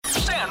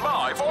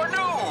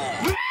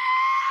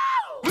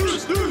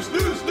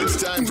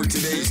for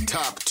today's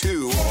top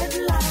 2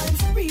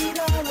 Headlines. Read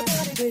all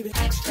about it, baby.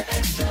 Extra,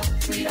 extra.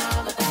 Read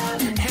all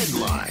about it.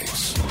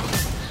 headlines.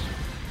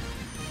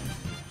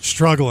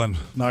 Struggling,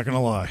 not going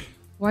to lie.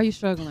 Why are you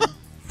struggling?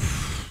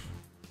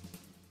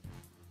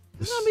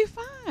 It's going to be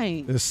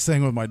fine. This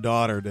thing with my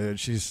daughter, dude,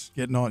 she's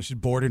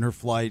boarding her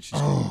flight.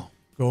 She's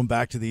going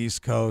back to the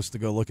East Coast to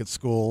go look at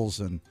schools.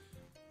 And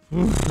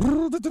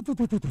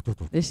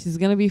This is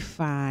going to be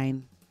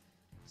fine.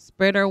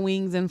 Spread her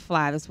wings and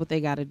fly. That's what they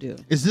got to do.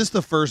 Is this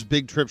the first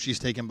big trip she's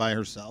taken by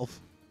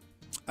herself?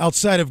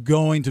 Outside of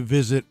going to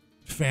visit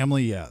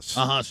family, yes.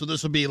 So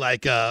this would be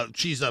like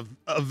she's a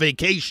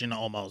vacation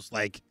almost.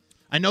 Like,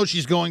 I know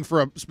she's going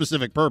for a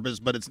specific purpose,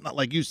 but it's not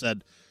like you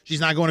said. She's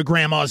not going to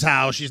grandma's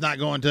house. She's not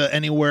going to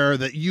anywhere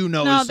that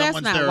is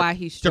someone's there why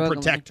he's struggling. to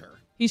protect her.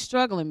 He's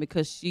struggling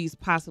because she's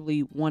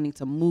possibly wanting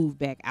to move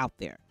back out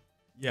there.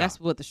 Yeah. That's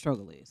what the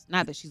struggle is.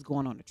 Not that she's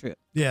going on a trip.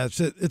 Yeah,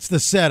 it's the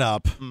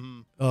setup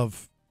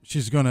of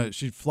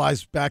she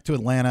flies back to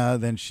Atlanta,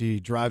 then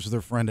she drives with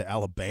her friend to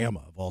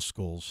Alabama, of all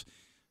schools.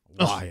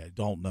 Why, I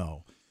don't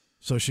know.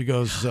 So she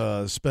goes,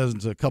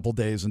 spends a couple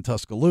days in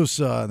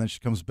Tuscaloosa, and then she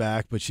comes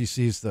back, but she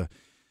sees I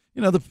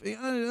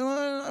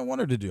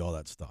want her to do all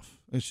that stuff.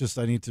 It's just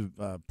I need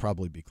to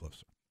probably be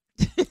closer.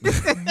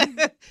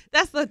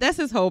 That's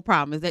his whole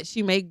problem, is that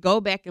she may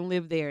go back and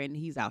live there and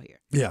he's out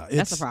here. Yeah.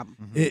 That's the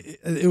problem.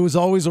 It was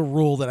always a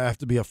rule that I have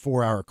to be a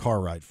 4-hour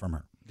car ride from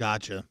her.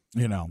 Gotcha.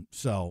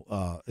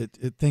 So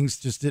things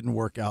just didn't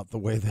work out the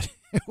way that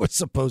it was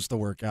supposed to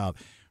work out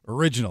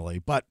originally.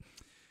 But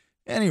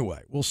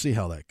anyway, we'll see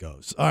how that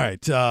goes. All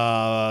right.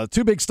 2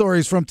 big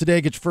stories from today.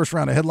 Get your first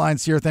round of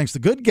headlines here. Thanks to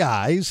Good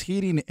Guys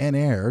Heating and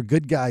Air.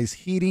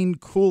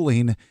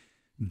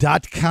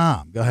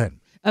 GoodGuysHeatingCooling.com. Go ahead.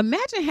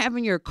 Imagine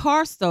having your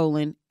car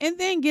stolen and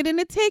then getting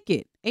a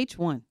ticket.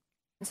 H1.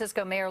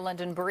 Francisco Mayor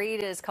London Breed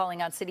is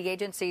calling on city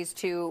agencies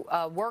to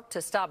work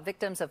to stop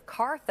victims of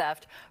car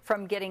theft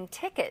from getting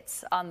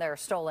tickets on their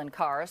stolen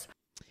cars.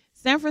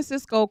 San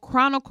Francisco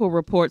Chronicle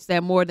reports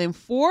that more than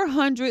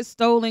 400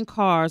 stolen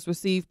cars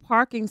received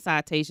parking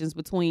citations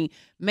between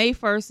May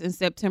 1st and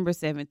September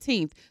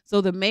 17th. So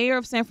the mayor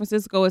of San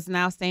Francisco is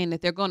now saying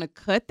that they're going to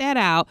cut that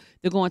out.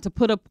 They're going to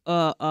put up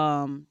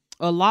a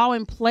law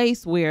in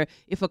place where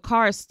if a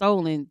car is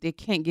stolen, they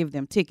can't give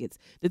them tickets.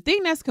 The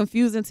thing that's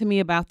confusing to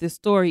me about this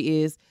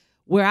story is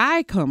where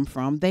I come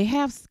from, they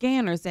have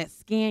scanners that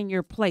scan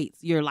your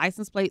plates, your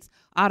license plates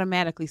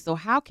automatically. So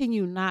how can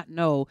you not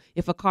know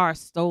if a car is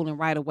stolen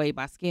right away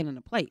by scanning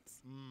the plates?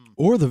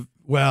 Or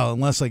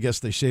unless I guess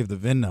they shave the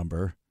VIN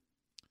number.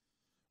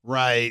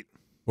 Right.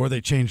 Or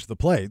they change the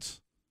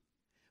plates.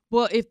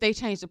 Well, if they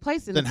change the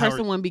plates, then the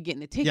person wouldn't be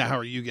getting the ticket. Yeah, how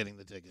are you getting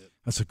the ticket?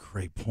 That's a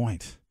great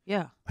point.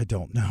 Yeah. I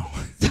don't know.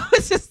 So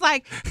it's just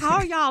like, how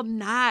are y'all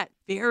not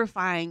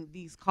verifying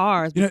these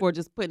cars before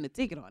just putting a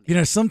ticket on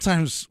it?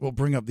 Sometimes we'll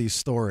bring up these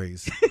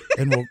stories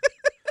and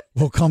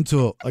we'll come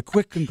to a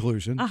quick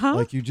conclusion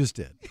like you just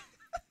did.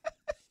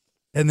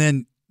 And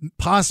then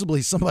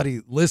possibly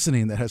somebody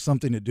listening that has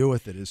something to do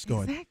with it is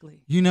going,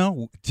 exactly.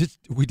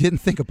 We didn't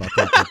think about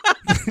that.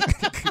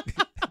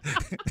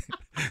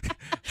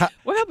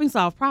 We're helping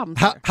solve problems.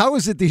 How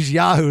is it these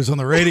yahoos on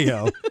the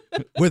radio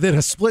within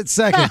a split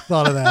second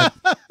thought of that?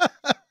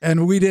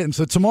 And we didn't.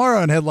 So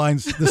tomorrow in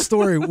headlines, the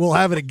story, we'll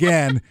have it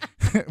again,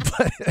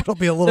 but it'll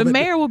be a little bit. The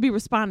mayor will be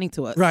responding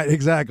to us. Right,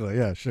 exactly.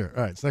 Yeah, sure.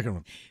 All right, second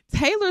one.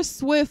 Taylor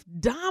Swift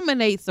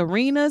dominates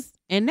arenas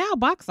and now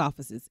box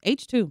offices.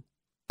 H2.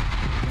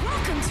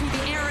 Welcome to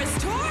the Eras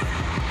Tour.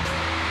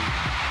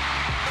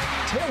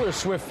 Taylor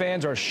Swift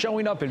fans are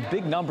showing up in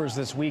big numbers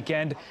this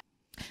weekend.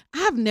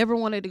 I've never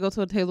wanted to go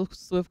to a Taylor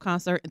Swift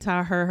concert until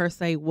I heard her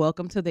say,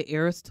 "Welcome to the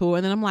Eras Tour."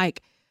 And then I'm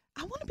like,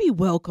 I want to be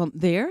welcomed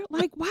there.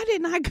 Like, why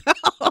didn't I go?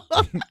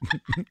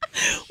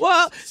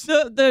 Well,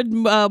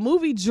 the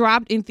movie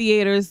dropped in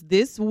theaters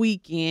this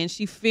weekend.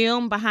 She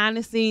filmed behind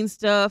the scenes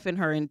stuff and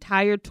her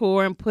entire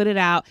tour and put it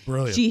out.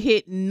 Brilliant. She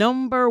hit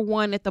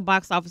 #1 at the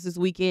box office this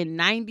weekend,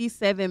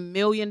 $97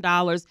 million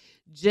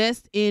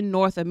just in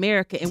North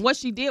America. And what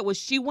she did was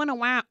she went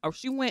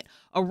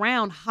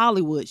around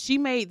Hollywood. She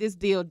made this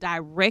deal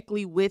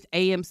directly with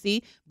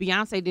AMC.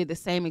 Beyonce did the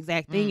same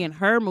exact thing, and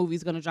her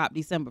movie's going to drop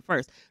December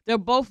 1st. They're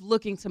both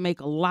looking to make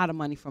a lot of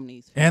money from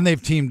these films. And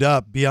they've teamed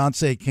up.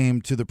 Beyonce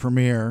came to the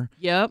premiere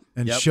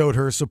and Yep. showed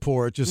her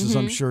support, just as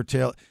I'm sure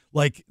Taylor.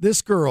 Like,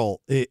 this girl,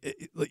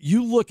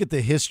 you look at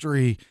the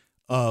history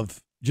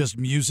of just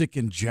music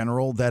in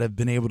general that have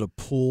been able to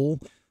pull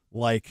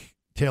like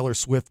Taylor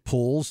Swift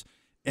pulls.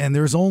 And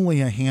there's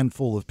only a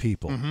handful of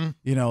people.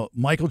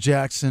 Michael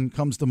Jackson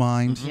comes to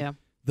mind. Yeah.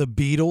 The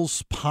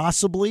Beatles,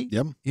 possibly.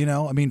 Yep.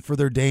 For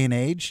their day and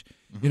age.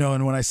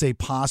 And when I say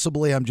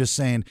possibly, I'm just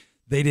saying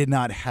they did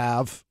not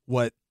have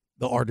what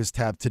the artists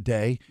have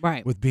today.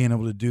 Right. With being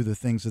able to do the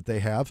things that they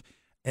have.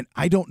 And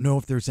I don't know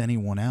if there's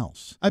anyone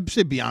else. I'd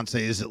say Beyonce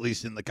is at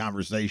least in the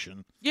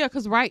conversation. Yeah,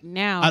 because right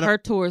now her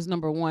tour is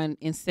 #1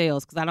 in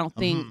sales because I don't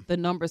think the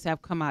numbers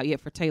have come out yet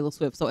for Taylor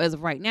Swift. So as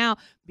of right now,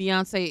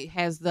 Beyonce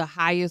has the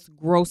highest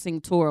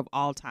grossing tour of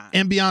all time.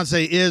 And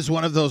Beyonce is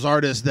one of those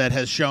artists that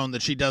has shown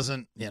that she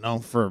doesn't,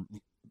 for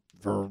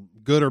for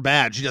good or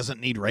bad, she doesn't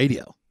need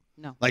radio.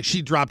 No. Like,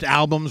 she dropped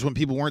albums when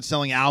people weren't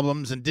selling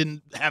albums and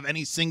didn't have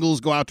any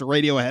singles go out to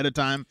radio ahead of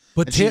time.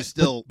 But, she's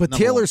still but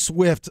number Taylor one.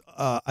 Swift,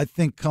 I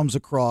think, comes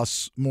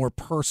across more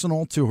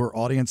personal to her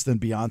audience than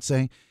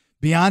Beyonce.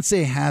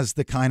 Beyonce has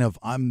the kind of,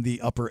 I'm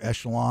the upper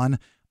echelon.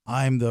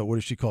 I'm the, what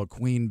is she called,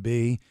 Queen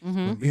Bee,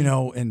 you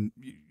know, and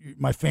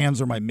my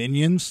fans are my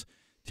minions.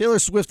 Taylor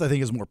Swift, I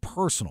think, is more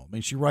personal. I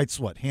mean, she writes,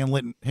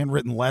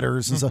 handwritten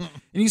letters and stuff.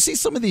 And you see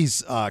some of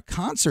these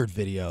concert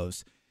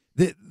videos.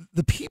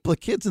 The people, the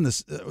kids in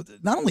this,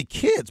 not only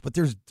kids, but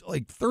there's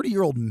like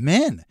 30-year-old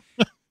men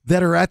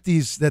that are at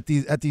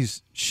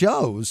these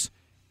shows,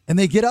 and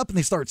they get up and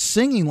they start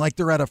singing like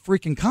they're at a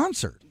freaking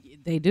concert.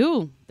 They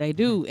do.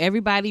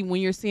 Everybody,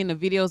 when you're seeing the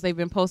videos they've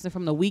been posting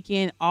from the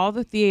weekend, all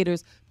the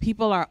theaters,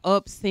 people are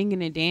up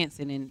singing and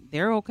dancing, and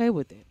they're okay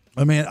with it.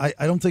 I mean, I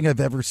don't think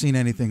I've ever seen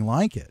anything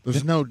like it.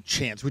 There's no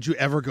chance. Would you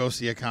ever go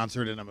see a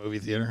concert in a movie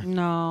theater?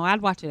 No,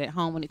 I'd watch it at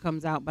home when it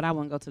comes out, but I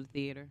wouldn't go to the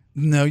theater.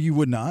 No, you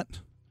would not.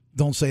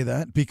 Don't say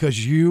that,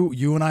 because you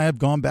and I have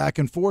gone back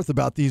and forth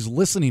about these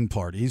listening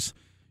parties.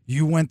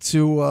 You went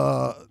to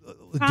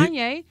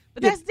Kanye,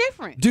 but that's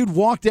different. Dude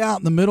walked out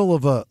in the middle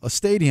of a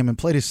stadium and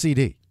played his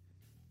CD.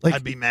 Like,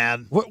 I'd be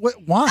mad. What?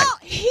 Why? Oh,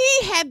 he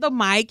had the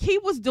mic. He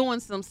was doing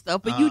some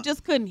stuff, but you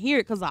just couldn't hear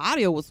it because the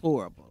audio was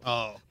horrible.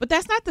 Oh, but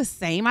that's not the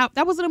same.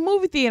 That was in a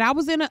movie theater. I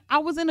was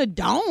in a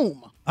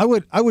dome. I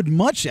would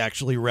much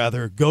actually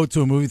rather go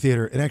to a movie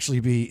theater and actually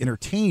be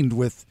entertained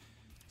with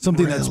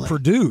something that's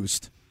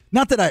produced.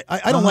 Not that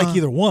I don't like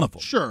either one of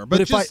them. Sure, but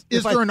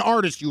is there an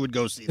artist you would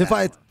go see?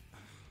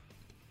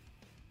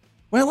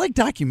 Well, I like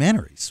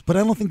documentaries, but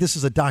I don't think this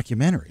is a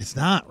documentary. It's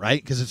not, right?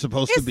 Because it's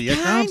supposed to be a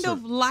concert. It's kind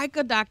of like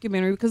a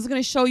documentary because it's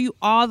going to show you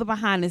all the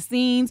behind the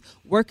scenes,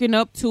 working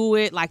up to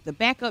it, like the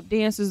backup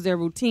dancers, their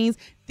routines.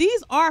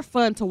 These are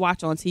fun to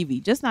watch on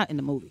TV, just not in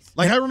the movies.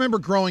 Like, I remember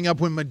growing up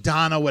when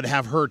Madonna would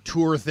have her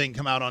tour thing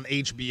come out on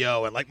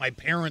HBO, and, like, my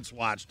parents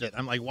watched it.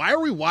 I'm like, why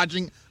are we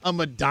watching a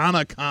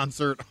Madonna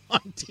concert on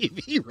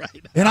TV right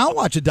now? And I'll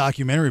watch a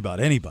documentary about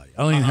anybody.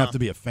 I don't even have to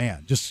be a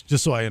fan, just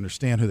so I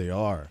understand who they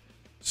are.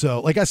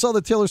 So, like, I saw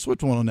the Taylor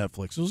Swift one on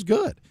Netflix. It was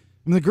good.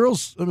 I mean, the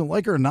girls,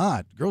 like her or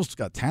not, girls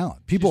got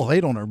talent. People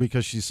hate on her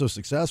because she's so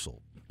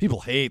successful.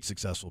 People hate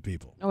successful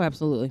people. Oh,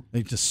 absolutely.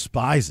 They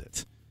despise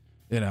it,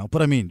 you know.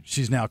 But, I mean,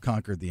 she's now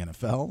conquered the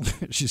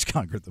NFL. She's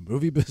conquered the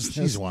movie business.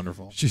 She's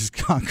wonderful. She's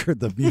conquered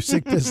the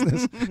music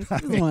business.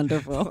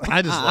 Wonderful.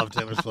 I just love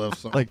Taylor Swift.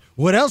 So. Like,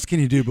 what else can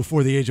you do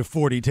before the age of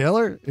 40,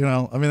 Taylor? You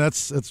know, I mean,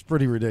 that's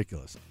pretty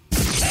ridiculous.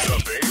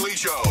 The Bailey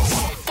Show.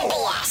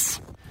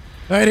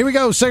 All right, here we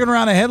go. Second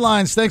round of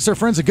headlines. Thanks to our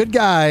friends at Good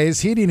Guys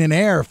Heating and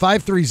Air.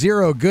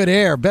 530 Good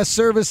Air. Best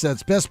service,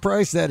 that's best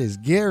price, that is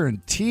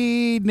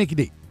guaranteed. Nikki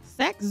D.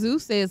 Sac Zoo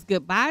says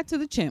goodbye to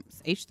the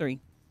chimps. H3.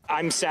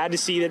 I'm sad to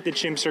see that the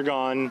chimps are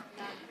gone.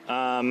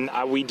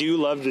 We do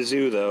love the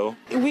zoo, though.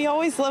 We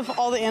always love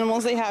all the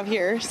animals they have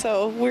here,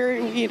 so we're,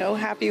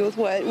 happy with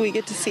what we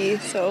get to see.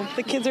 So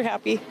the kids are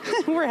happy.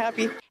 We're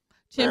happy.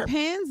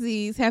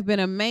 Chimpanzees have been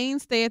a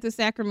mainstay at the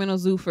Sacramento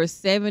Zoo for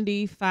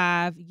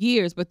 75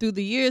 years, but through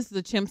the years,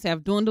 the chimps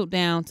have dwindled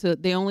down to,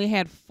 they only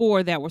had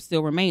 4 that were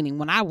still remaining.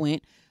 When I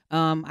went,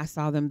 I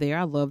saw them there.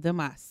 I loved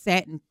them. I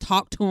sat and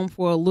talked to them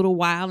for a little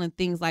while and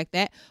things like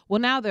that. Well,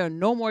 now there are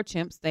no more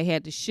chimps. They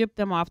had to ship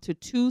them off to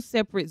 2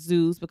 separate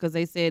zoos because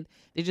they said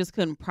they just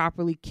couldn't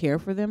properly care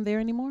for them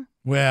there anymore.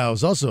 Well, it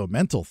was also a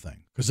mental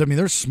thing because, I mean,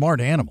 they're smart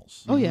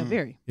animals. Oh, yeah,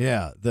 very.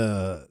 Yeah,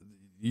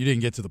 you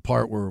didn't get to the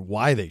part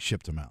why they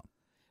shipped them out.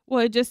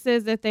 Well, it just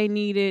says that they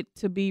needed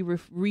to be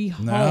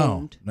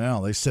rehomed.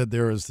 No, they said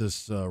there was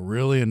this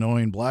really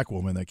annoying black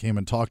woman that came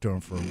and talked to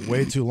them for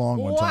way too long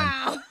one time.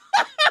 Wow.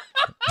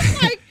 I'm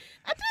like,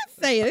 I did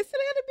say it. They said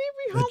they had to be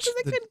rehomed because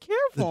they couldn't care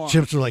for The them.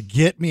 chimps were like,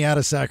 get me out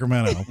of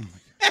Sacramento.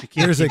 You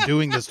can't keep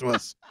doing this to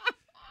us.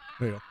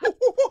 There you go.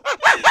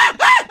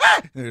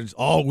 They're just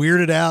all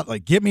weirded out.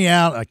 Like, get me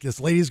out. Like, this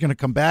lady's going to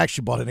come back.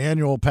 She bought an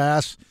annual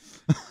pass.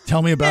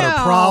 Tell me about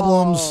her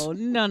problems.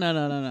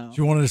 No.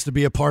 She wanted us to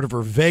be a part of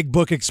her vague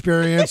book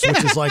experience,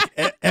 which is like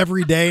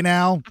every day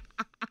now.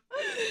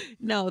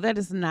 No, that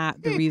is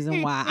not the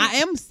reason why. I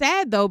am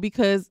sad, though,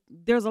 because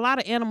there's a lot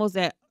of animals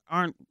that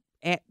aren't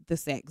at the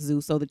Sac Zoo.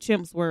 So the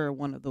chimps were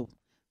one of the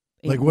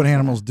Like, what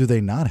animals do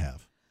they not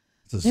have?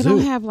 It's a They zoo.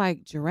 don't have,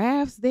 like,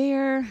 giraffes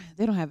there.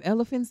 They don't have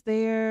elephants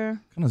there.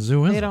 What kind of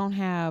zoo is They it? don't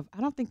have,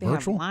 I don't think they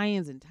Virtual? have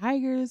lions and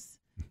tigers.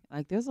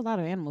 Like, there's a lot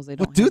of animals they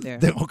don't What do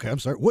have there. okay, I'm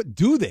sorry. What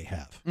do they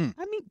have? I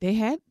mean, they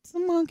had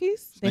some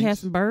monkeys. They had Snakes?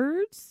 some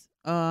birds.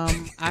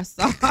 I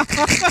saw.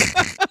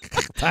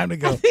 Time to I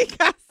go. think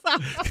I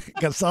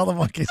saw. Saw the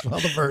monkeys, saw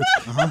the birds.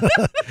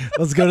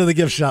 Let's go to the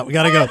gift shop. We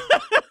got to go.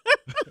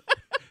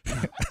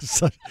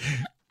 So,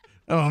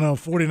 I don't know.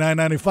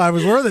 $49.95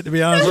 was worth it, to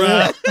be honest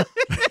with you.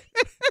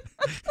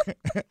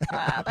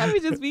 Let me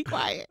just be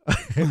quiet.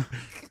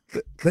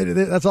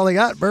 That's all they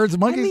got. Birds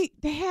and monkeys. I mean,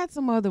 they had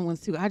some other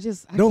ones too. I no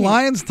can't-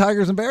 lions,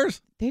 tigers, and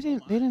bears. They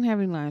didn't have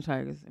any lions,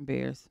 tigers, and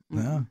bears.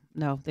 No.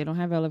 No, they don't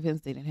have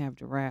elephants. They didn't have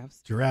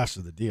giraffes. Giraffes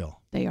are the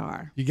deal. They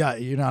are.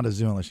 You're not a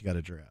zoo unless you got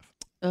a giraffe.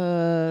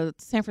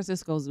 San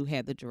Francisco Zoo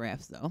had the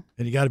giraffes, though.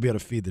 And you got to be able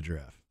to feed the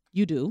giraffe.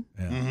 You do.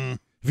 Yeah. Mm-hmm.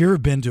 Have you ever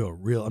been to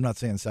I'm not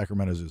saying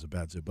Sacramento Zoo is a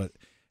bad zoo, but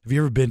have you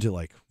ever been to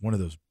like one of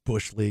those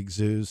Bush League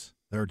zoos?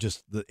 They're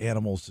just, the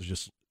animals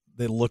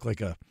they look like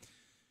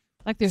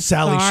they're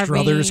Sally starving.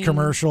 Struthers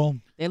commercial.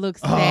 They look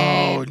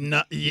sad. Oh,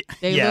 no. They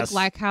yes. look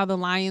like how the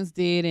lions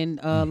did in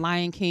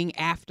Lion King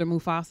after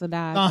Mufasa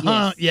died.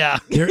 Uh-huh.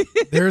 Yes. Yeah.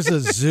 There's a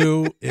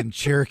zoo in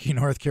Cherokee,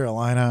 North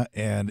Carolina,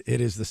 and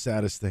it is the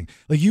saddest thing.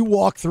 Like, you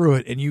walk through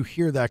it and you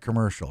hear that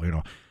commercial,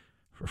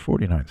 for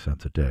 49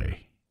 cents a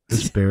day,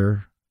 this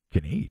bear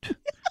can eat.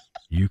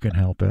 You can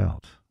help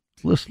out.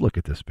 Let's look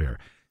at this bear.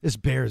 This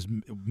bear is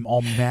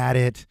all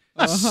matted,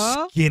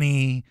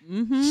 skinny,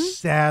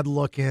 sad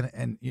looking,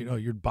 and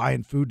you're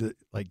buying food to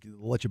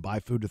let you buy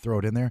food to throw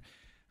it in there.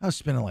 I was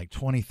spending like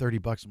 $20,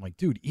 $30. I'm like,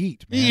 dude,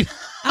 eat, man.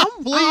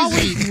 I'm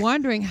always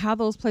wondering how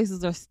those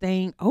places are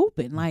staying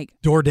open. Like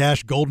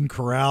DoorDash, Golden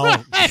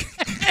Corral.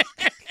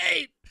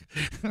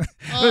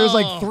 There's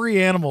like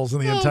 3 animals in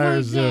the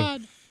entire zoo.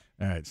 God.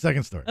 All right,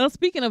 second story. Well,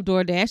 speaking of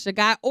DoorDash, a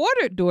guy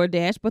ordered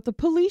DoorDash, but the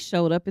police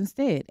showed up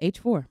instead.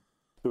 H4.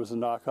 There was a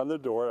knock on the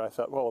door, and I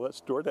thought, well, that's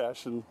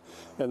DoorDash.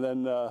 And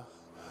then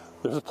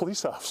there's a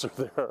police officer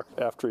there.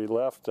 After he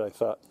left, I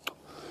thought,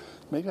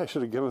 maybe I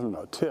should have given him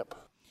a tip.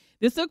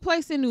 This took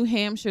place in New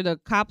Hampshire. The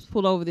cops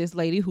pulled over this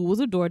lady who was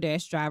a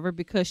DoorDash driver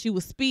because she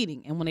was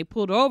speeding. And when they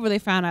pulled her over, they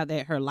found out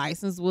that her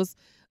license was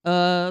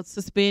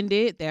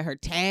suspended, that her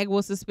tag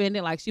was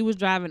suspended. Like, she was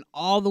driving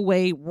all the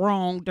way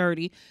wrong,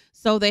 dirty.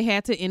 So they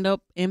had to end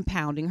up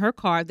impounding her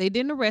car. They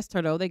didn't arrest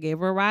her, though. They gave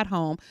her a ride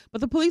home. But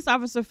the police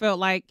officer felt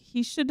like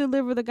he should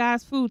deliver the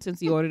guy's food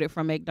since he ordered it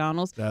from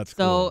McDonald's. That's so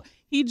cool.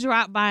 He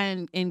dropped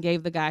by and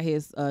gave the guy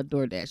his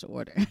DoorDash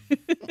order.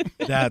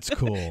 That's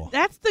cool.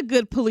 That's the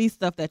good police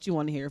stuff that you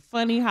want to hear.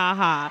 Funny,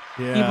 ha.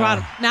 Yeah. He brought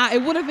him. Now,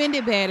 it would have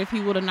ended bad if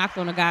he would have knocked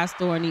on a guy's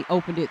door and he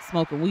opened it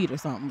smoking weed or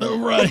something. But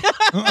Right.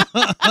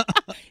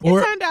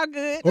 it turned out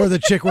good. Or the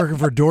chick working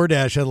for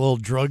DoorDash had a little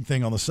drug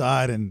thing on the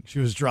side, and she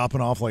was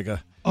dropping off like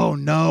a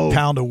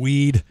pound of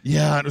weed.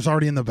 Yeah, it was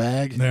already in the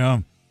bag.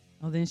 Yeah.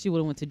 Oh, then she would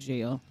have went to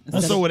jail.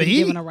 So would he?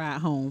 Given a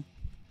ride home.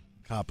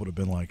 Cop would have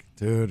been like,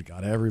 dude,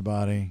 got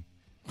everybody.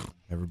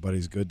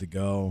 Everybody's good to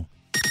go.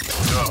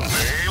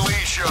 The Bailey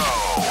Show.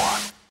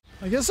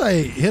 I guess I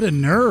hit a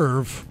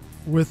nerve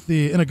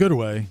in a good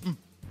way.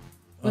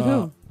 With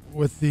who?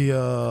 With the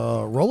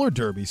roller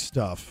derby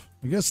stuff.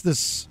 I guess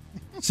this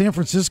San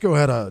Francisco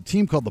had a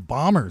team called the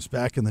Bombers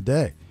back in the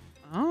day.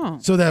 Oh.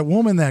 So that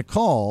woman that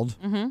called,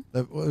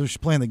 she's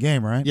playing the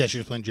game, right? Yeah, she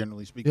was playing,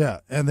 generally speaking.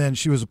 Yeah, and then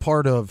she's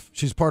part of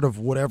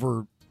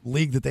whatever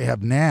league that they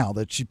have now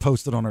that she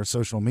posted on her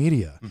social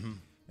media. Mm-hmm.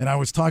 And I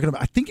was talking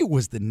about, I think it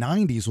was the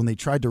 90s when they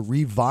tried to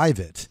revive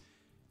it,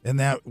 and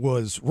that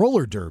was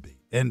roller derby.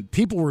 And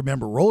people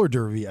remember roller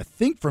derby, I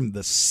think, from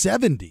the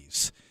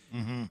 70s.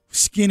 Mm-hmm.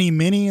 Skinny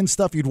Mini and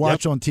stuff you'd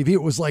watch on TV.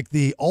 It was like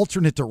the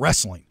alternate to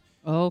wrestling.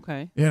 Oh,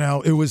 okay.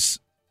 It was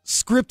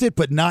scripted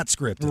but not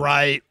scripted.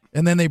 Right.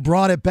 And then they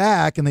brought it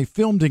back, and they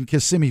filmed in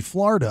Kissimmee,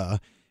 Florida,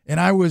 and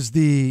I was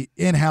the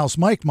in-house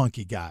mic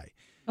monkey guy.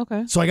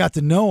 Okay. So I got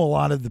to know a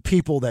lot of the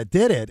people that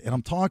did it, and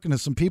I'm talking to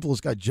some people, this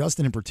guy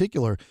Justin in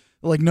particular,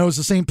 that knows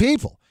the same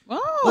people.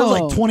 Oh. That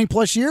was like 20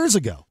 plus years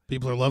ago.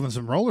 People are loving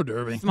some roller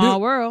derby. Small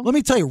world. Let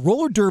me tell you,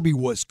 roller derby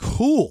was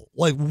cool,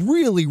 like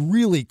really,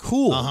 really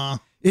cool. Uh-huh.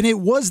 And it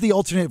was the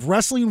alternate. If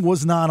wrestling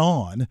was not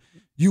on,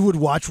 you would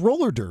watch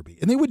roller derby,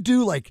 and they would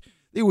do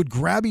they would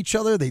grab each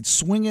other, they'd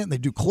swing it, and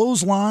they'd do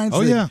clotheslines.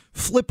 Oh, yeah.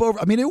 Flip over.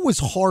 I mean, it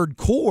was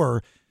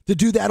hardcore to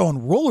do that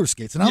on roller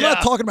skates. And I'm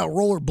not talking about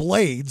roller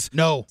blades.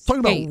 No.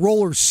 I'm talking about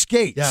roller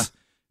skates. Yeah.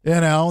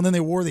 And then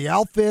they wore the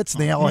outfits,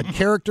 and they all had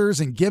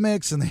characters and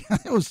gimmicks, and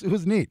it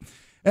was neat.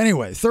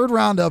 Anyway, third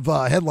round of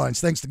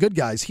headlines, thanks to Good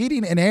Guys.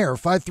 Heating and Air,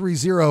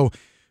 530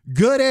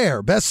 Good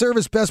Air. Best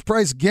service, best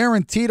price,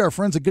 guaranteed. Our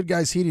friends at Good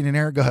Guys Heating and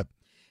Air. Go ahead.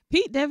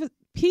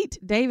 Pete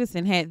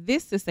Davidson had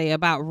this to say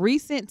about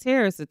recent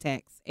terrorist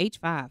attacks.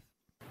 H5.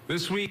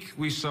 This week,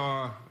 we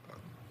saw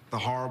the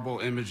horrible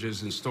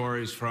images and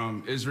stories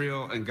from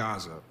Israel and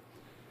Gaza.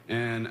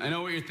 And I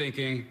know what you're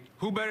thinking.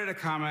 Who better to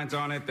comment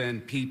on it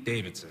than Pete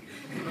Davidson?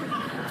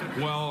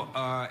 Well,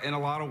 in a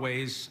lot of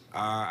ways,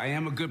 I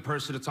am a good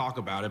person to talk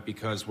about it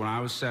because when I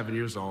was 7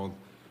 years old,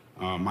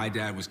 my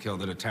dad was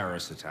killed in a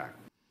terrorist attack.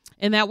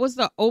 And that was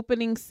the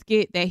opening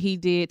skit that he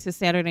did to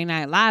Saturday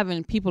Night Live.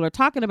 And people are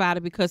talking about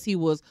it because he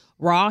was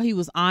raw. He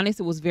was honest.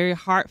 It was very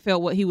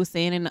heartfelt what he was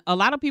saying. And a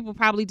lot of people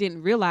probably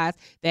didn't realize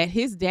that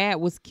his dad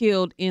was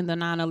killed in the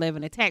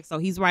 9/11 attack. So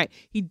he's right.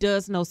 He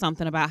does know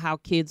something about how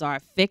kids are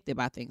affected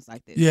by things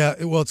like this.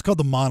 Yeah, well, it's called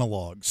the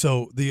monologue.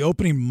 So the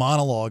opening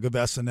monologue of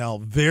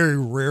SNL, very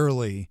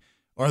rarely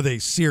are they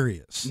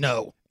serious.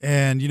 No.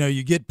 And,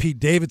 you get Pete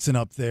Davidson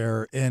up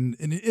there, and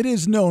it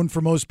is known for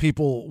most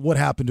people what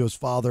happened to his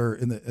father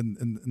in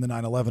the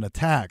 9/11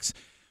 attacks.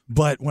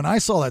 But when I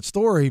saw that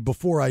story,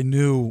 before I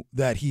knew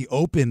that he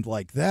opened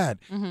like that,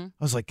 I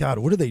was like, God,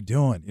 what are they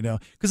doing?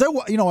 Because I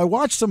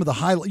watched some of the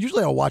highlights.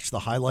 Usually I'll watch the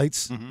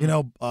highlights,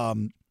 and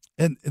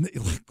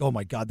oh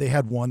my God, they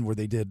had one where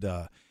they did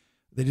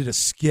They did a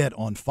skit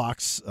on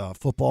Fox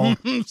football.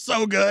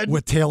 So good.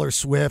 With Taylor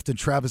Swift, and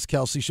Travis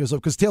Kelce shows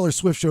up because Taylor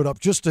Swift showed up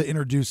just to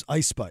introduce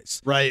Ice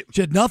Spice. Right.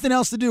 She had nothing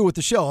else to do with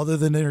the show other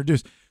than to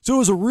introduce. So it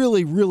was a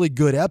really, really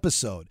good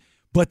episode.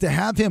 But to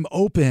have him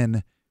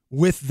open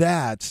with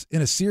that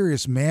in a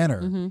serious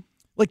manner,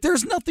 like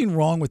there's nothing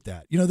wrong with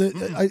that. You know,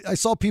 I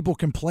saw people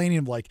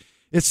complaining like,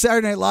 it's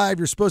Saturday Night Live.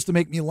 You're supposed to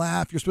make me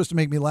laugh. You're supposed to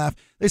make me laugh.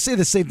 They say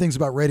the same things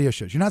about radio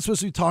shows. You're not supposed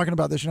to be talking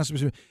about this. You're not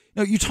supposed to be.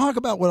 No, you talk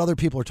about what other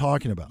people are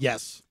talking about.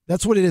 Yes.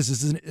 That's what it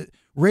is.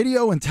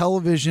 Radio and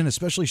television,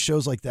 especially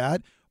shows like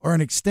that, are an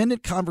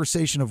extended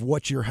conversation of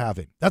what you're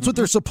having. That's what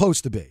they're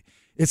supposed to be.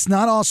 It's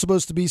not all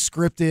supposed to be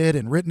scripted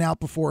and written out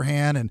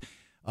beforehand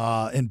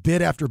and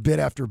bit after bit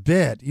after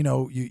bit. You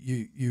know,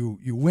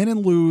 you win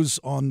and lose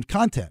on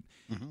content.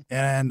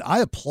 And I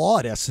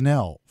applaud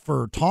SNL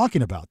for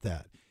talking about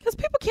that. Because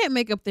people can't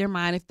make up their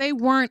mind. If they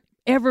weren't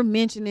ever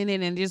mentioning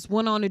it and just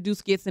went on to do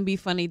skits and be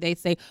funny, they'd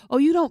say, oh,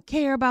 you don't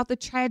care about the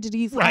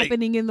tragedies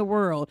happening in the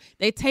world.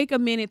 They take a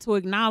minute to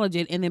acknowledge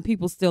it, and then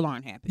people still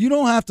aren't happy. You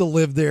don't have to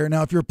live there.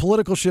 Now, if you're a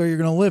political show, you're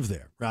going to live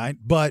there, right?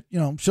 But, you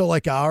know, show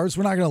like ours,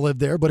 we're not going to live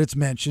there, but it's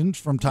mentioned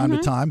from time to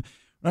time.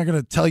 We're not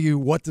going to tell you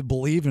what to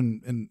believe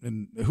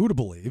and who to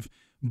believe.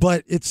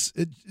 But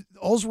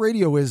all's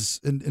radio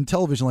is, and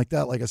television like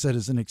that, like I said,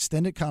 is an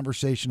extended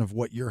conversation of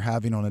what you're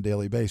having on a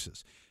daily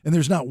basis. And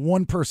there's not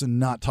one person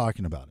not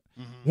talking about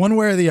it, one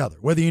way or the other.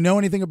 Whether you know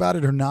anything about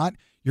it or not,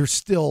 you're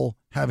still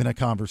having a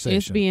conversation.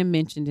 It's being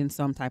mentioned in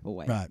some type of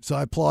way. Right. So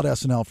I applaud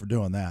SNL for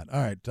doing that. All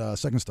right,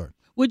 second story.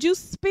 Would you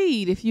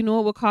speed if you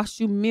know it would cost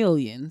you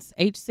millions?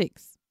 Age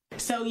 6.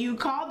 So you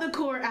called the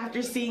court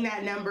after seeing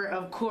that number,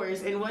 of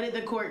course, and what did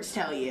the courts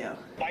tell you?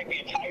 Might be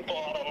a typo,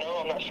 I don't know,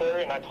 I'm not sure,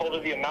 and I told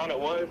her the amount it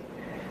was,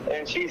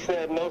 and she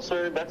said, no,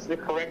 sir, that's the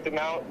correct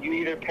amount. You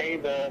either pay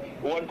the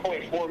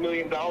 $1.4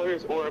 million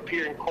or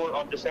appear in court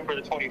on December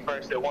the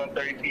 21st at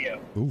 1:30 p.m.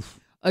 Oof.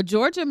 A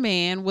Georgia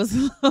man was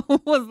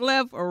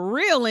left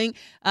reeling.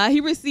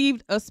 He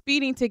received a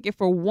speeding ticket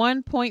for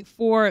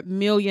 $1.4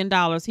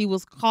 million. He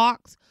was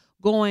caught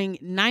going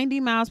 90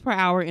 miles per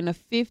hour in a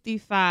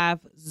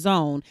 55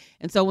 zone.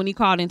 And so when he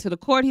called into the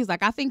court, he's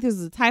like, I think this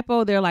is a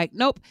typo. They're like,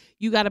 nope,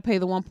 you got to pay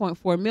the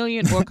 $1.4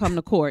 million or come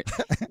to court.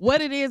 What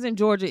it is in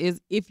Georgia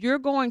is if you're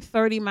going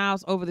 30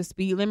 miles over the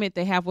speed limit,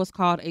 they have what's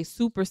called a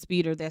super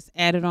speeder that's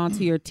added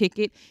onto your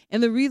ticket.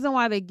 And the reason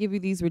why they give you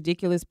these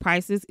ridiculous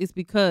prices is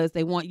because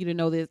they want you to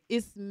know that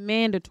it's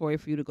mandatory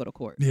for you to go to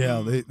court.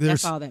 Yeah,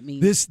 that's all that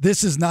means.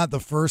 This is not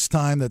the first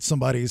time that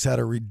somebody's had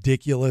a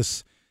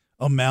ridiculous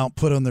amount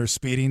put on their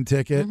speeding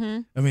ticket.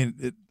 I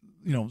mean,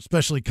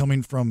 especially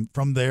coming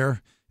from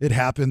there, it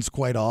happens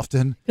quite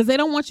often. Because they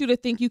don't want you to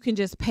think you can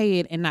just pay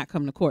it and not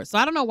come to court. So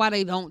I don't know why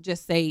they don't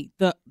just say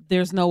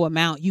there's no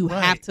amount. You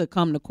have to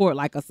come to court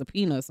like a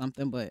subpoena or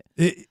something. But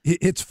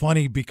it's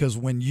funny because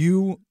when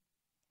you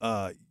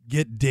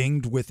get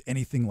dinged with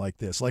anything like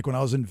this, like when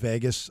I was in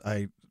Vegas,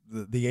 the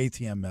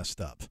ATM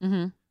messed up.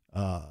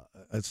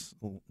 It's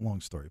a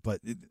long story,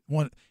 but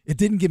it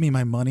didn't give me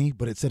my money,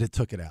 but it said it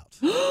took it out.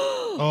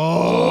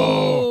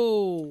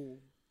 Oh.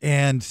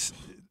 And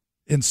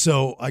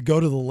so I go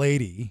to the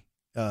lady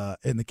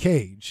in the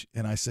cage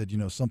and I said,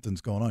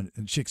 something's going on.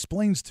 And she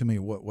explains to me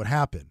what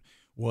happened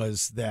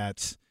was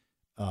that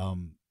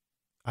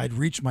I'd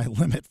reached my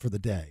limit for the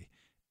day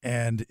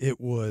and it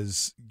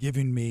was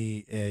giving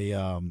me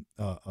a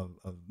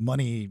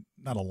money,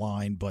 not a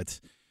line, but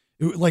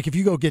like if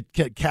you go get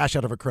cash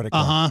out of a credit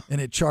card and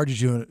it charges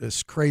you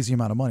this crazy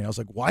amount of money. I was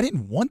like, well, I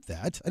didn't want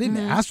that. I didn't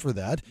ask for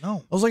that.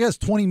 No. I was like, that's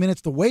 20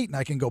 minutes to wait and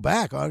I can go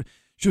back.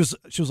 She was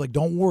like,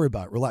 don't worry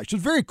about it. Relax. She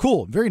was very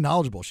cool, very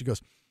knowledgeable. She goes,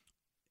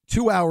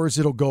 2 hours,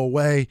 it'll go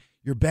away.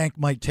 Your bank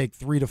might take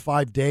 3 to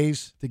 5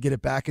 days to get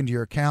it back into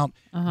your account,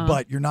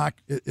 but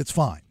it's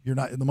fine.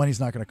 The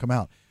money's not going to come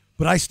out.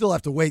 But I still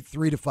have to wait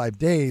 3 to 5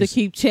 days. To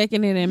keep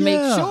checking it and make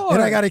sure.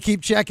 And I got to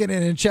keep checking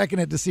it and checking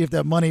it to see if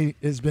that money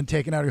has been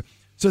taken out of.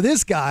 So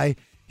this guy,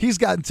 he's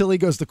got until he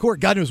goes to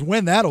court. God knows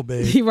when that'll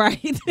be.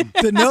 Right.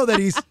 To know that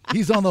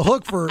he's on the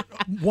hook for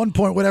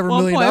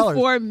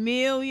 $1.4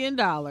 million.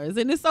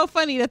 And it's so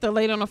funny that the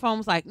lady on the phone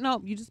was like,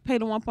 nope, you just pay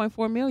the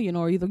 $1.4 million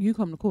or either you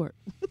come to court.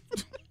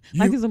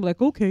 I guess I'm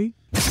like, okay.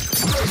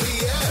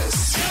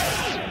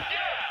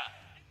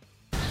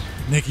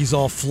 Nikki's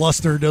all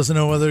flustered, doesn't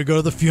know whether to go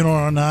to the funeral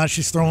or not.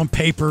 She's throwing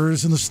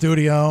papers in the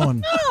studio.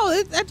 And no,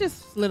 I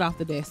just slid off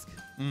the desk.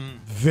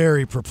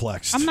 Very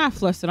perplexed. I'm not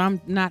flustered.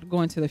 I'm not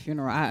going to the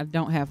funeral. I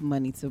don't have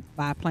money to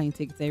buy plane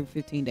tickets every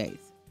 15 days.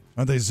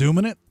 Are they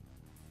Zooming it?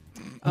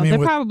 They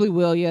probably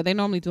will, yeah. They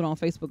normally do it on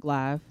Facebook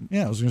Live.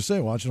 Yeah, I was going to say,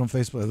 watch it on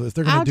Facebook. If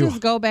they're I'll just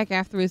go back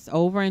after it's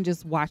over and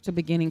just watch the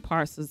beginning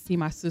parts to see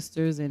my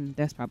sisters, and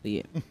that's probably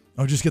it.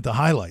 Oh, just get the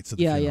highlights of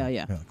the funeral.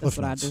 Yeah. That's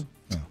what I do.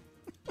 Yeah.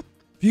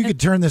 If you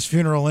could turn this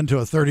funeral into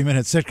a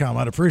 30-minute sitcom,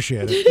 I'd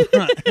appreciate it.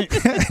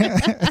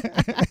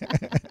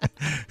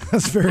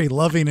 That's very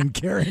loving and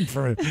caring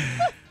for it.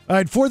 All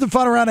right, fourth and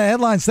final round of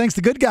headlines. Thanks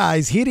to Good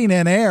Guys Heating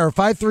and Air,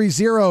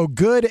 530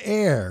 Good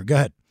Air. Go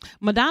ahead.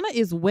 Madonna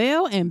is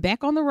well and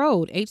back on the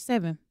road, age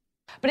 7.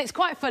 But it's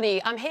quite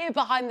funny. I'm here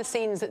behind the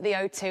scenes at the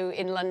O2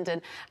 in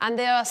London, and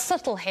there are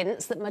subtle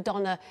hints that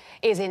Madonna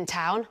is in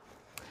town.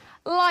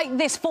 Like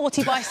this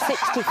 40 by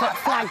 60 foot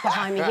flag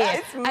behind me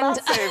here. It's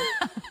massive.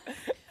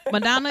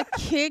 Madonna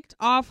kicked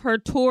off her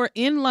tour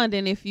in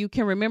London, if you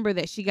can remember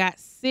that she got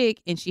sick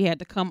and she had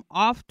to come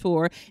off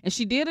tour. And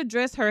she did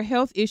address her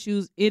health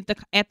issues at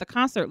the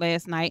concert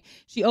last night.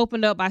 She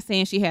opened up by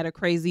saying she had a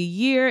crazy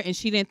year and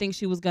she didn't think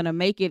she was going to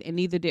make it, and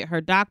neither did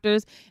her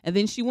doctors. And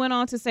then she went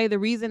on to say the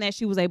reason that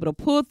she was able to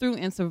pull through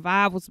and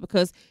survive was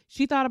because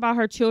she thought about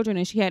her children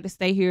and she had to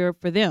stay here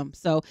for them.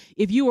 So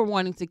if you were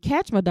wanting to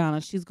catch Madonna,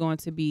 she's going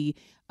to be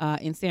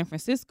in San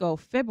Francisco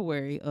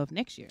February of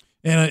next year.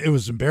 And it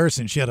was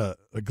embarrassing. She had a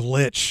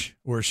glitch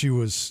where she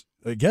was,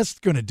 I guess,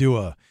 going to do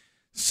a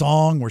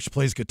song where she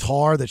plays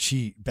guitar that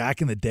she,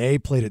 back in the day,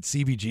 played at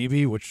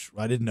CBGB, which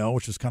I didn't know,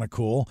 which was kind of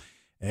cool.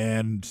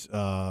 And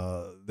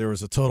there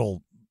was a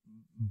total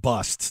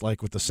bust,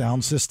 like with the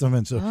sound system.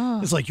 And so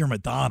it's like, you're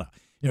Madonna.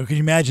 You know, can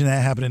you imagine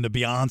that happening to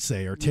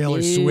Beyonce or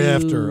Taylor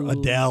Swift or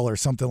Adele or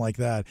something like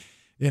that?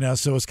 You know,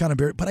 so it's kind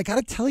of, but I got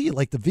to tell you,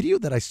 like the video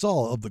that I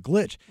saw of the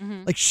glitch,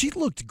 like she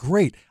looked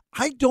great.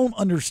 I don't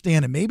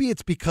understand, and maybe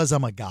it's because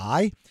I'm a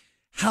guy,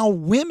 how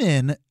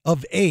women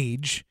of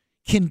age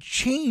can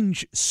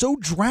change so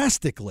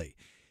drastically.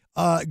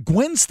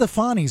 Gwen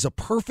Stefani's a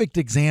perfect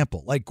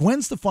example. Like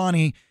Gwen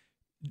Stefani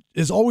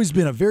has always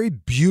been a very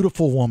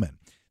beautiful woman.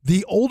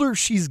 The older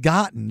she's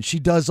gotten, she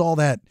does all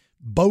that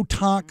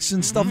Botox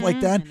and stuff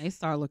like that. And they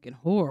start looking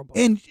horrible.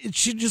 And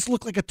she just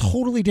looked like a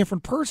totally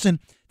different person.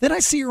 Then I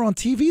see her on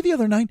TV the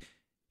other night.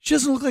 She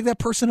doesn't look like that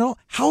person at all.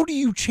 How do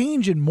you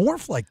change and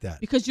morph like that?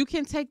 Because you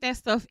can take that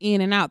stuff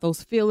in and out,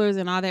 those fillers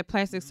and all that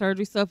plastic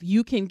surgery stuff.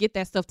 You can get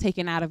that stuff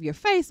taken out of your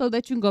face so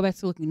that you can go back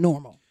to looking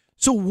normal.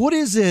 So what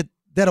is it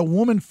that a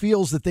woman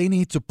feels that they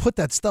need to put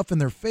that stuff in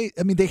their face?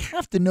 I mean, they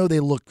have to know they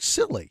look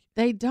silly.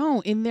 They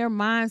don't. In their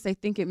minds, they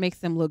think it makes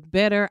them look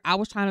better. I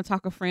was trying to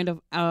talk a friend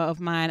of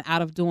mine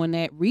out of doing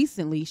that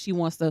recently. She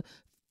wants to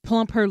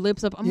plump her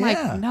lips up. I'm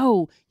like,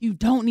 no, you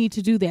don't need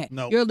to do that.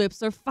 No. Your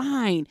lips are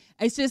fine.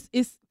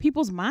 It's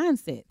people's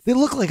mindsets. They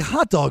look like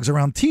hot dogs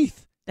around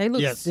teeth. They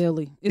look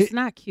silly. It's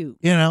not cute.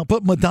 You know,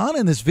 but Madonna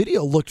in this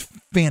video looked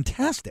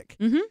fantastic.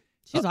 Mm-hmm.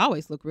 She's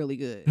always looked really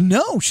good.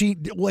 No, she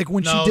like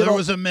when she did. There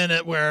was a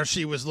minute where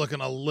she was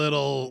looking a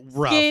little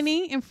rough,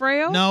 skinny and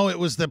frail. No, it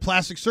was the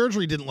plastic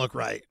surgery didn't look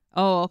right.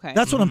 Oh, okay.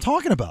 That's what I'm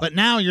talking about. But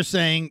now you're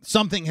saying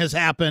something has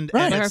happened,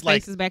 right? And Her it's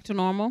face is back to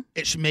normal.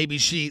 Maybe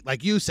she,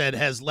 like you said,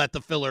 has let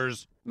the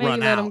fillers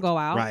run out. Them go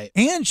out, right?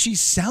 And she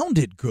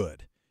sounded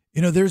good.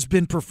 You know, there's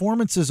been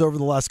performances over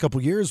the last couple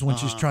of years when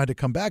she's tried to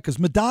come back, because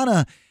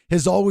Madonna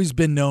has always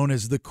been known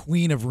as the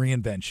queen of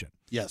reinvention.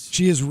 Yes.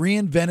 She has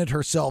reinvented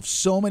herself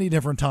so many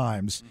different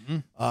times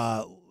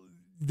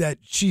that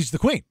she's the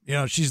queen. You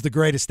know, she's the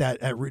greatest at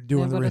doing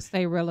They're going to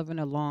stay relevant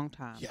a long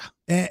time.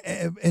 Yeah.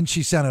 And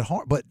she sounded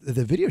hard, but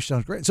the video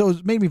sounds great. So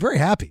it made me very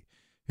happy,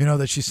 you know,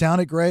 that she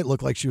sounded great,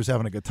 looked like she was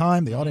having a good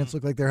time. The audience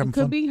looked like they're having It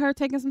could fun. be her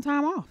taking some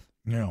time off.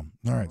 Yeah. All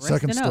right. Resting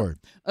Second story. up.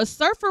 A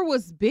surfer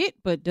was bit,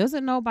 but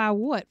doesn't know by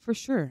what for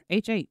sure.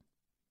 H8.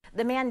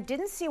 The man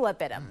didn't see what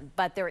bit him,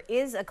 but there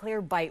is a clear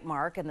bite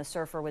mark, and the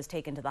surfer was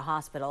taken to the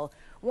hospital.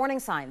 Warning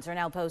signs are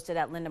now posted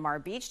at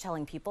Lindemar Beach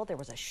telling people there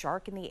was a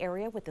shark in the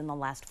area within the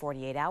last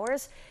 48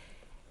 hours.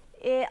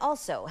 It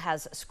also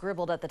has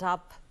scribbled at the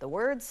top the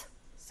words,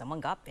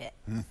 "Someone got bit."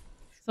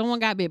 Someone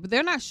got bit, but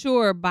they're not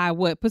sure by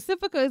what.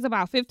 Pacifica is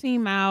about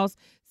 15 miles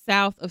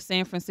south of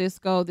San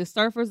Francisco. The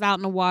surfer's out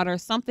in the water.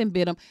 Something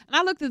bit him. And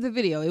I looked at the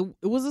video.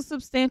 It was a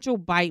substantial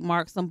bite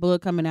mark, some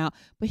blood coming out,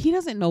 but he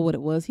doesn't know what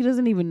it was. He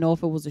doesn't even know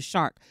if it was a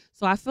shark.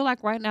 So I feel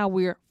like right now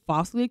we're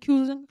falsely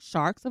accusing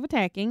sharks of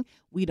attacking.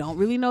 We don't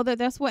really know that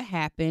that's what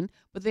happened,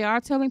 but they are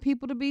telling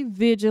people to be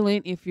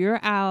vigilant if you're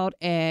out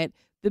at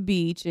the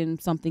beach and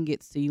something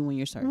gets to you when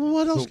you're surfing.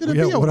 What else could it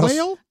be? A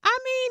whale? I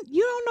mean,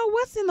 you don't know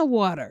what's in the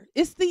water.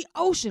 It's the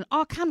ocean.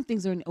 All kind of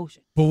things are in the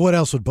ocean. But what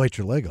else would bite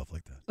your leg off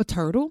like that? A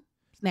turtle.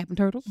 Snapping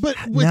turtles. But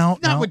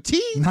not with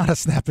teeth. Not a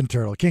snapping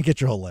turtle. Can't get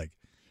your whole leg.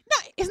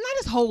 No, it's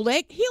not his whole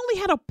leg. He only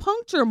had a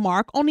puncture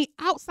mark on the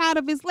outside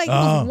of his leg. It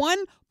was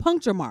one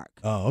puncture mark.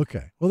 Oh,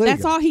 okay. Well,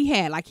 that's all he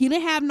had. Like, he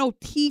didn't have no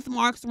teeth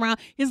marks around.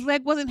 His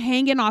leg wasn't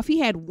hanging off. He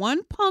had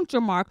one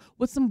puncture mark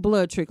with some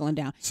blood trickling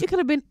down. It could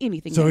have been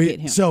anything that hit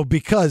him. So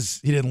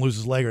because he didn't lose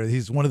his leg, or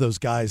he's one of those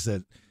guys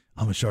that,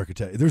 I'm a shark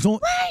attack. There's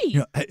only, you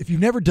know, if you've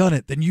never done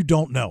it, then you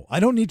don't know. I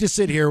don't need to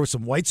sit here with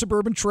some white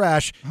suburban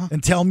trash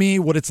and tell me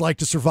what it's like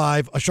to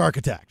survive a shark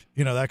attack.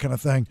 You know, that kind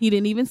of thing. He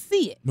didn't even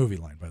see it. Movie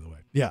line, by the way.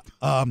 Yeah.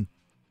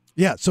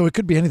 Yeah, so it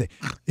could be anything.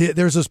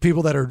 There's those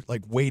people that are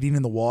like wading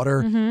in the water,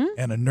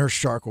 and a nurse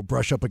shark will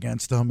brush up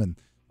against them, and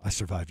I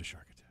survived a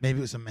shark attack. Maybe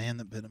it was a man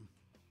that bit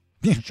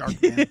him.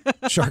 Shark man.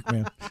 Shark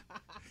man.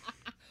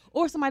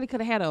 Or somebody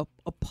could have had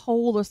a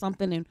pole or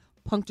something and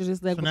punctured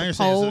his leg So with now a you're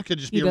saying pole. it could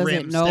just He be a doesn't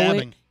random know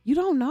stabbing. it. You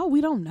don't know.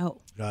 We don't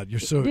know. God, you're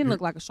It so didn't you're-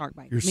 look like a shark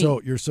bite. You're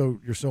Me.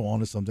 so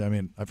onto something. I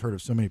mean, I've heard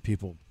of so many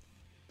people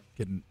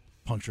getting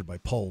punctured by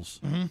poles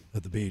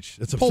at the beach.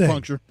 It's a Pole thing.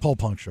 puncture. Pole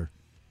puncture.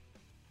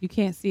 You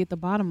can't see at the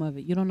bottom of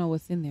it. You don't know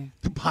what's in there.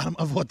 The bottom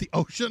of what? The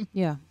ocean?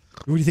 Yeah.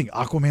 What do you think?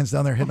 Aquaman's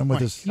down there hitting him with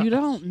his... You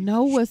don't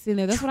know what's in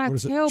there. That's what I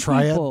tell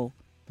Triad? people.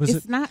 What is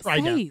It's it? not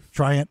safe.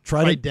 Trident.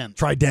 Trident.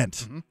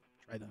 Mm-hmm.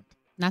 Trident.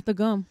 Not the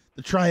gum.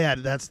 The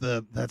triad, that's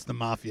the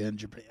mafia in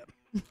Japan.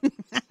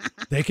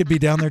 They could be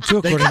down there, too,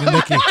 according to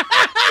Nikki.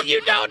 You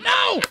don't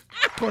know.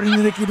 According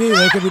to Nikki D,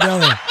 they could be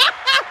down there.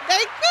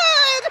 They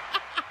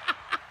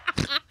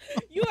could.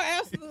 You are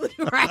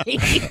absolutely right.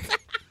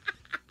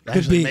 That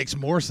actually makes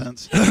more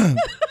sense.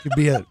 Could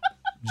be a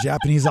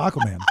Japanese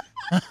Aquaman.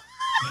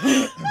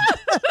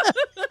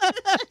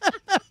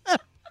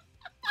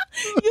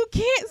 You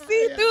can't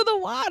see through the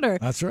water.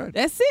 That's right.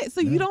 That's it.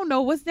 So you don't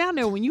know what's down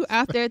there. When you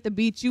out there at the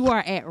beach, you are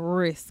at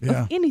risk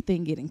of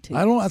anything getting to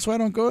you. That's why I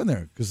don't go in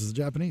there, because it's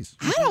Japanese.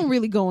 I don't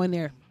really go in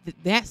there.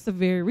 That's the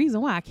very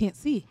reason why I can't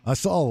see. I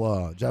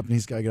saw a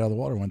Japanese guy get out of the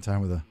water one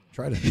time with a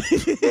trident.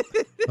 I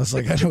was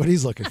like, I know what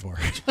he's looking for.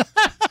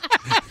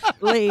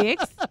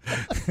 Legs.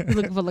 He's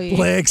looking for legs.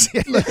 Legs.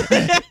 Oh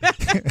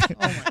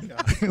my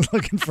God.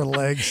 Looking for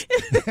legs.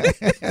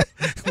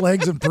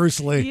 Legs and Bruce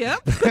Lee. Yep.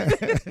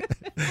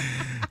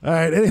 All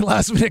right. Any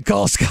last minute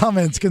calls,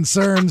 comments,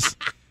 concerns?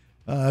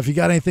 If you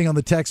got anything on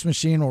the text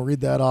machine, we'll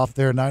read that off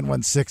there.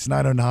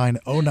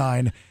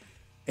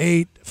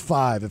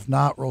 916-909-0985. If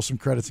not, roll some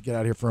credits and get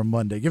out of here for a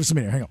Monday. Give us a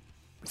minute. Hang on.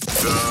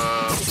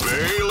 The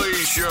Bailey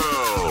Show.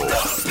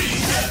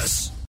 BS.